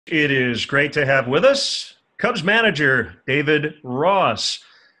It is great to have with us Cubs manager David Ross.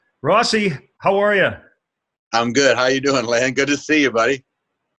 Rossi, how are you? I'm good. How you doing, Len? Good to see you, buddy.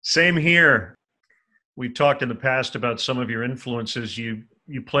 Same here. We've talked in the past about some of your influences. You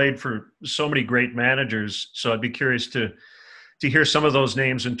played for so many great managers, so I'd be curious to hear some of those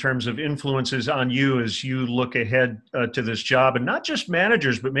names in terms of influences on you as you look ahead to this job, and not just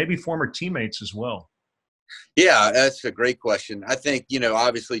managers, but maybe former teammates as well. Yeah, that's a great question. I think,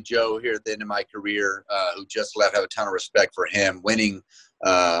 obviously Joe here at the end of my career, who just left, have a ton of respect for him, winning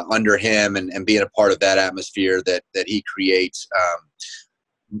under him and being a part of that atmosphere that he creates.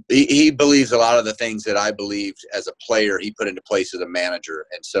 He believes a lot of the things that I believed as a player, he put into place as a manager.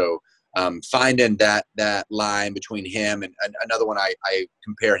 And so finding that line between him and another one I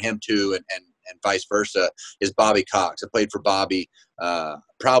compare him to and vice versa is Bobby Cox. I played for Bobby,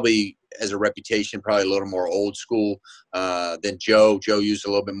 probably as a reputation, probably a little more old school than Joe. Joe used a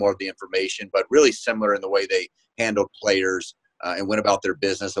little bit more of the information, but really similar in the way they handled players and went about their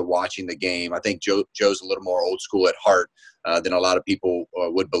business of watching the game. I think Joe's a little more old school at heart than a lot of people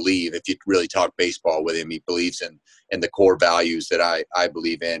would believe. If you really talk baseball with him, he believes in the core values that I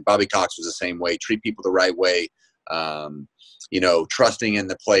believe in. Bobby Cox was the same way. Treat people the right way. Trusting in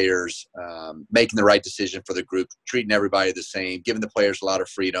the players, making the right decision for the group, treating everybody the same, giving the players a lot of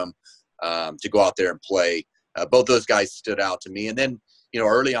freedom to go out there and play. Both those guys stood out to me. And then,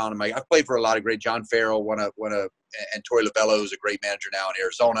 early on, I've played for a lot of great. John Farrell and Torey Lovello, who's a great manager now in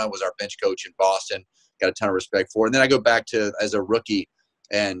Arizona, was our bench coach in Boston. Got a ton of respect for. And then I go back to as a rookie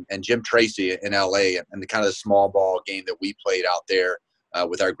and Jim Tracy in LA and the kind of the small ball game that we played out there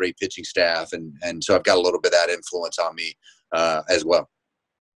with our great pitching staff. And so I've got a little bit of that influence on me as well.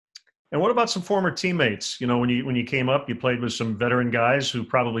 And what about some former teammates? When you came up, you played with some veteran guys who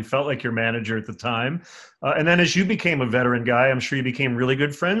probably felt like your manager at the time. And then as you became a veteran guy, I'm sure you became really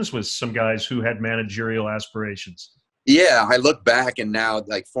good friends with some guys who had managerial aspirations. Yeah, I look back and now,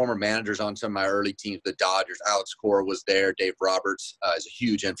 like former managers on some of my early teams, the Dodgers, Alex Cora was there. Dave Roberts is a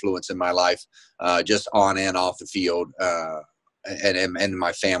huge influence in my life, just on and off the field. And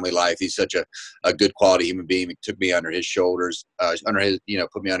my family life. He's such a good quality human being. He took me under his shoulders,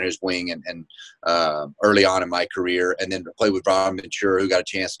 put me under his wing and early on in my career. And then played with Ron Ventura, who got a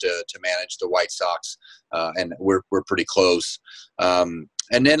chance to manage the White Sox. And we're pretty close. And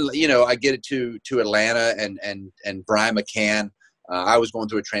then, I get it to Atlanta and Brian McCann. I was going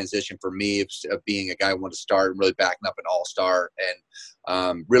through a transition for me of being a guy who wanted to start and really backing up an all-star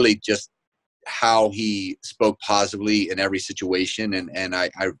and really just how he spoke positively in every situation. And I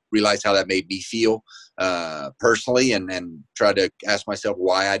realized how that made me feel personally and tried to ask myself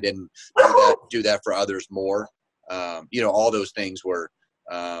why I didn't do that for others more. All those things were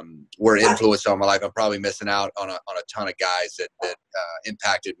influenced on my life. I'm probably missing out on a ton of guys that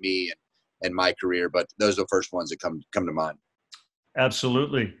impacted me and my career, but those are the first ones that come to mind.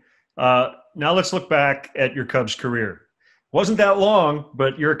 Absolutely. Now let's look back at your Cubs career. Wasn't that long,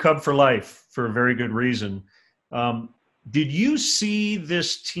 but you're a Cub for life for a very good reason. Did you see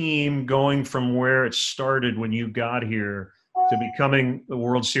this team going from where it started when you got here to becoming the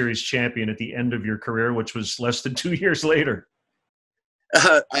World Series champion at the end of your career, which was less than 2 years later?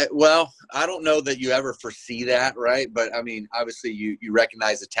 I don't know that you ever foresee that, right? But, I mean, obviously you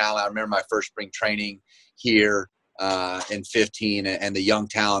recognize the talent. I remember my first spring training here in 15 and the young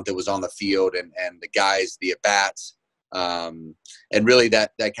talent that was on the field and the guys, the at-bats. And really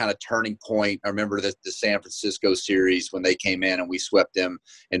that kind of turning point. I remember the San Francisco series when they came in and we swept them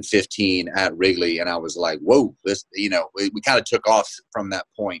in 15 at Wrigley. And I was like, whoa, this, we kind of took off from that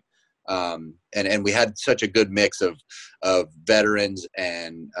point. And we had such a good mix of veterans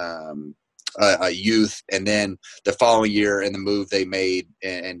and, youth. And then the following year in the move they made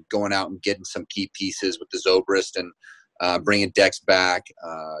and going out and getting some key pieces with the Zobrist and, bringing Dex back.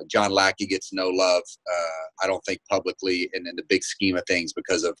 John Lackey gets no love, I don't think publicly and in the big scheme of things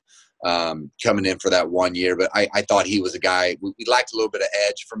because of coming in for that 1 year. But I thought he was a guy. We lacked a little bit of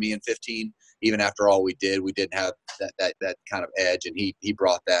edge for me in 15. Even after all we did, we didn't have that kind of edge, and he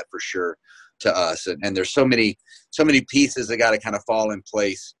brought that for sure to us. And there's so many pieces that got to kind of fall in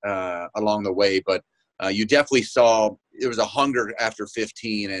place along the way. But you definitely saw there was a hunger after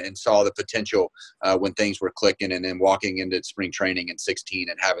 15 and saw the potential when things were clicking, and then walking into spring training in 16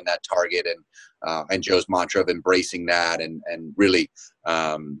 and having that target and Joe's mantra of embracing that and really,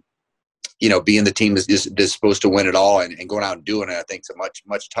 being the team that's supposed to win it all and going out and doing it. I think it's a much,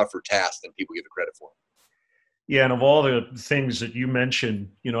 much tougher task than people give it credit for. Yeah, and of all the things that you mentioned,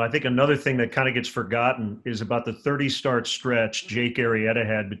 I think another thing that kind of gets forgotten is about the 30-start stretch Jake Arrieta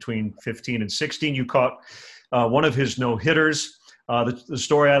had between 15 and 16. You caught one of his no-hitters. The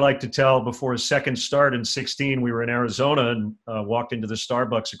story I like to tell, before his second start in 16, we were in Arizona and walked into the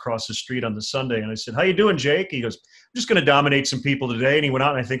Starbucks across the street on the Sunday. And I said, "How you doing, Jake?" He goes, "I'm just going to dominate some people today." And he went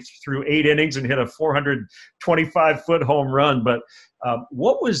out and I think threw 8 innings and hit a 425-foot home run. But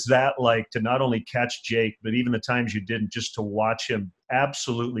what was that like to not only catch Jake, but even the times you didn't, just to watch him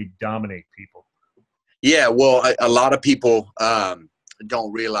absolutely dominate people? Yeah, well, a lot of people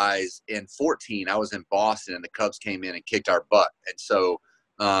don't realize in 14 I was in Boston and the Cubs came in and kicked our butt, and so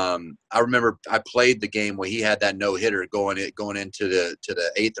I remember I played the game where he had that no hitter going into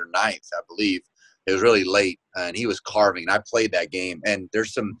the 8th or ninth, I believe. It was really late, and he was carving. And I played that game, and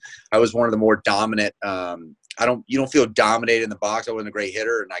I was one of the more dominant. You don't feel dominated in the box. I wasn't a great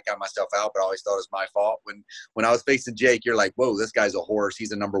hitter, and I got myself out, but I always thought it was my fault. When I was facing Jake, you're like, whoa, this guy's a horse.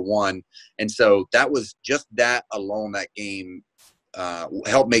 He's a number one. And so that was just that alone, that game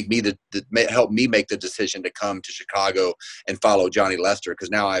helped make me make the decision to come to Chicago and follow Johnny Lester, because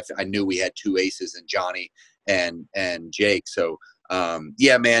now I knew we had 2 aces in Johnny and Jake. So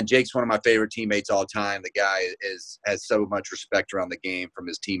yeah, man, Jake's one of my favorite teammates all time. The guy has so much respect around the game from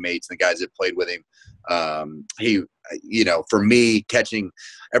his teammates and the guys that played with him. For me,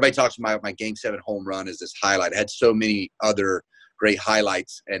 everybody talks about my Game 7 home run as this highlight. I had so many other great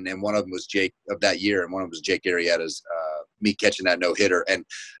highlights, and one of them was Jake of that year, and one of them was Jake Arrieta's me catching that no-hitter. And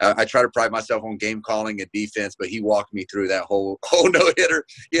I try to pride myself on game calling and defense, but he walked me through that whole no-hitter.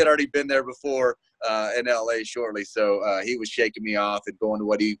 He had already been there before in LA shortly, so he was shaking me off and going to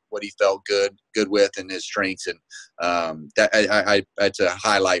what he felt good with and his strengths, and that's a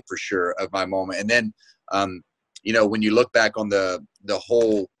highlight for sure of my moment. And then when you look back on the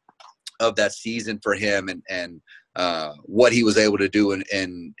whole of that season for him and what he was able to do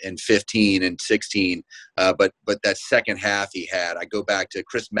in 15 and 16, but that second half he had, I go back to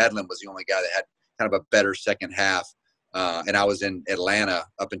Chris Medlin was the only guy that had kind of a better second half. And I was in Atlanta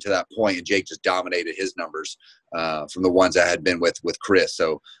up until that point, and Jake just dominated his numbers from the ones I had been with Chris.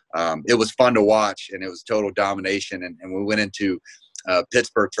 So it was fun to watch, and it was total domination. And we went into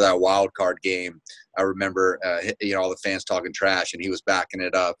Pittsburgh for that wild card game. I remember, all the fans talking trash, and he was backing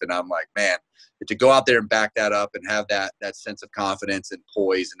it up. And I'm like, man, to go out there and back that up and have that sense of confidence and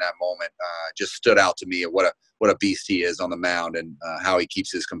poise in that moment just stood out to me. What a beast he is on the mound, and how he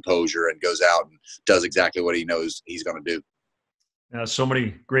keeps his composure and goes out and does exactly what he knows he's going to do. So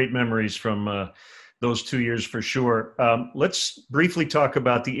many great memories from those 2 years for sure. Let's briefly talk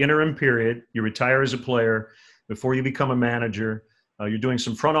about the interim period. You retire as a player before you become a manager. You're doing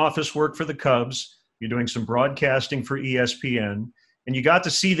some front office work for the Cubs. You're doing some broadcasting for ESPN. And you got to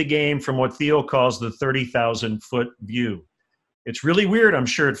see the game from what Theo calls the 30,000-foot view. It's really weird, I'm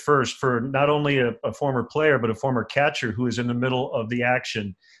sure, at first, for not only a former player, but a former catcher who is in the middle of the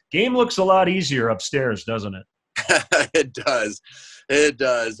action. Game looks a lot easier upstairs, doesn't it? It does. It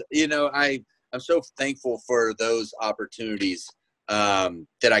does. I'm so thankful for those opportunities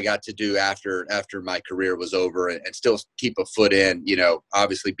that I got to do after my career was over, and still keep a foot in.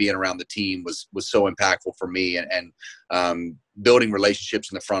 Obviously being around the team was so impactful for me, and building relationships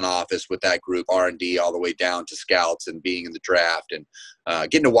in the front office with that group, R&D, all the way down to scouts and being in the draft, and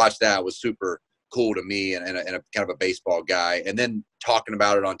getting to watch that was super cool to me, and a kind of a baseball guy. And then talking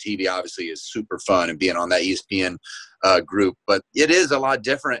about it on TV obviously is super fun, and being on that ESPN group. But it is a lot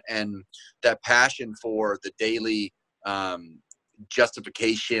different, and that passion for the daily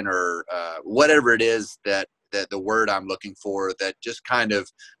justification or whatever it is that the word I'm looking for, that just kind of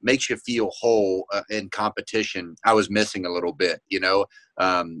makes you feel whole in competition, I was missing a little bit,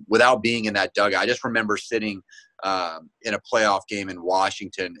 without being in that dugout. I just remember sitting in a playoff game in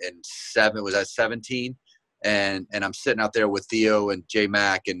Washington was that 17? And I'm sitting out there with Theo and J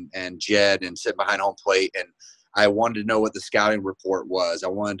Mac and Jed, and sitting behind home plate, and I wanted to know what the scouting report was. I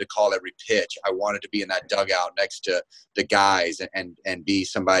wanted to call every pitch. I wanted to be in that dugout next to the guys and be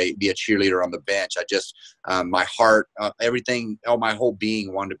a cheerleader on the bench. I just, my heart, everything, my whole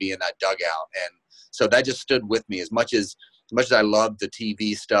being wanted to be in that dugout. And so that just stood with me as much as I loved the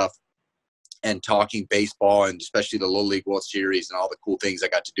TV stuff and talking baseball, and especially the Little League World Series and all the cool things I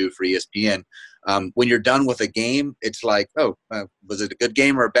got to do for ESPN. When you're done with a game, it's like, was it a good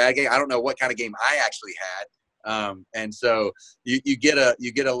game or a bad game? I don't know what kind of game I actually had. And so you get a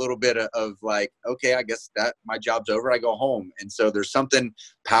little bit of like, okay, I guess that my job's over. I go home. And so there's something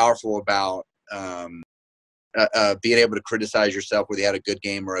powerful about being able to criticize yourself, whether you had a good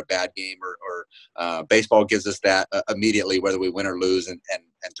game or a bad game, or baseball gives us that immediately, whether we win or lose, and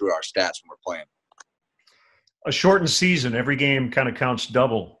through our stats when we're playing. A shortened season, every game kind of counts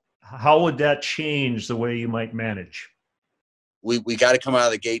double. How would that change the way you might manage? We got to come out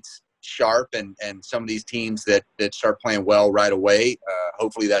of the gates sharp, and some of these teams that start playing well right away,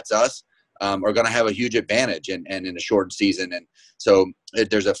 hopefully that's us, are going to have a huge advantage and in a shortened season. And so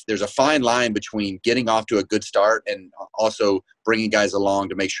there's a fine line between getting off to a good start and also bringing guys along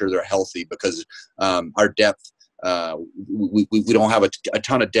to make sure they're healthy, because our depth, we don't have a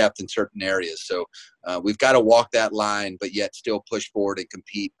ton of depth in certain areas. So we've got to walk that line, but yet still push forward and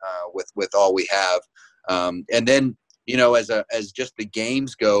compete with all we have. And then, as just the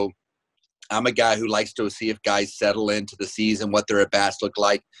games go, I'm a guy who likes to see if guys settle into the season, what their at-bats look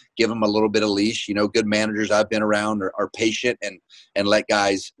like, give them a little bit of leash. Good managers I've been around are patient and let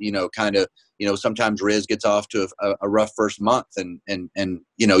guys, sometimes Riz gets off to a rough first month, and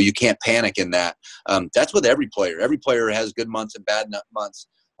you can't panic in that. That's with every player. Every player has good months and bad months.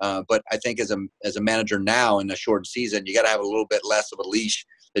 But I think as a manager now in a short season, you got to have a little bit less of a leash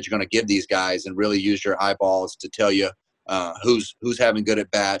that you're going to give these guys, and really use your eyeballs to tell you who's having good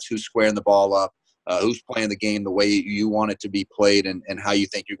at bats, who's squaring the ball up, who's playing the game the way you want it to be played, and how you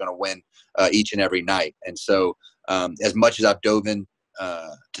think you're going to win each and every night. And so as much as I've dove in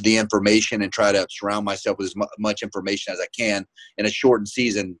to the information and try to surround myself with as much information as I can, in a shortened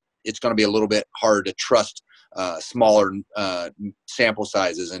season, it's going to be a little bit harder to trust smaller sample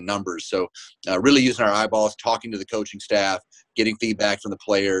sizes and numbers. So really using our eyeballs, talking to the coaching staff, getting feedback from the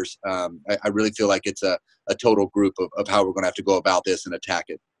players. I really feel like it's a total group of how we're going to have to go about this and attack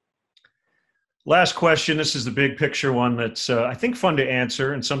it. Last question. This is the big picture one that's, I think, fun to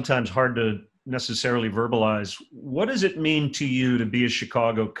answer and sometimes hard to necessarily verbalize. What does it mean to you to be a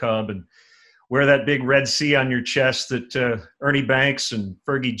Chicago Cub and wear that big red C on your chest that Ernie Banks and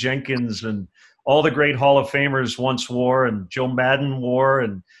Fergie Jenkins and all the great Hall of Famers once wore, and Joe Madden wore,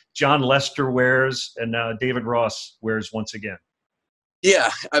 and Jon Lester wears, and David Ross wears once again? Yeah,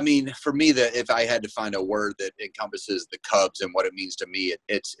 I mean, for me, if I had to find a word that encompasses the Cubs and what it means to me,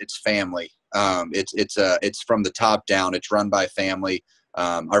 it's family. It's from the top down. It's run by family.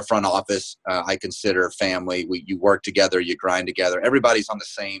 Our front office, I consider family. You work together, you grind together. Everybody's on the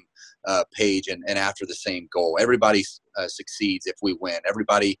same page and after the same goal. Everybody succeeds if we win.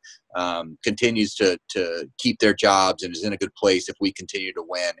 Everybody continues to keep their jobs and is in a good place if we continue to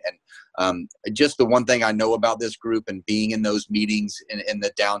win. And just the one thing I know about this group and being in those meetings in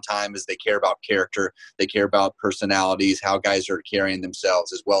the downtime is they care about character. They care about personalities, how guys are carrying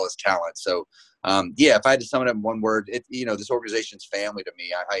themselves, as well as talent. So if I had to sum it up in one word, this organization's family to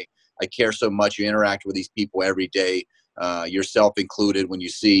me. I care so much. You interact with these people every day, yourself included. When you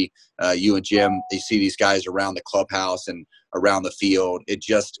see you and Jim, you see these guys around the clubhouse and around the field. It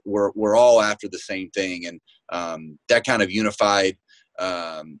just we're all after the same thing, and that kind of unified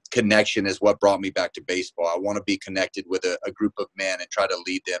connection is what brought me back to baseball. I want to be connected with a group of men and try to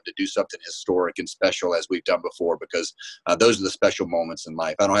lead them to do something historic and special as we've done before, because those are the special moments in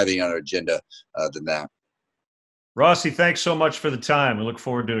life. I don't have any other agenda than that. Rossi, thanks so much for the time. We look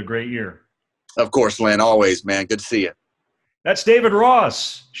forward to a great year. Of course, Len, always, man. Good to see you. That's David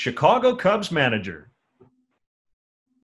Ross, Chicago Cubs manager.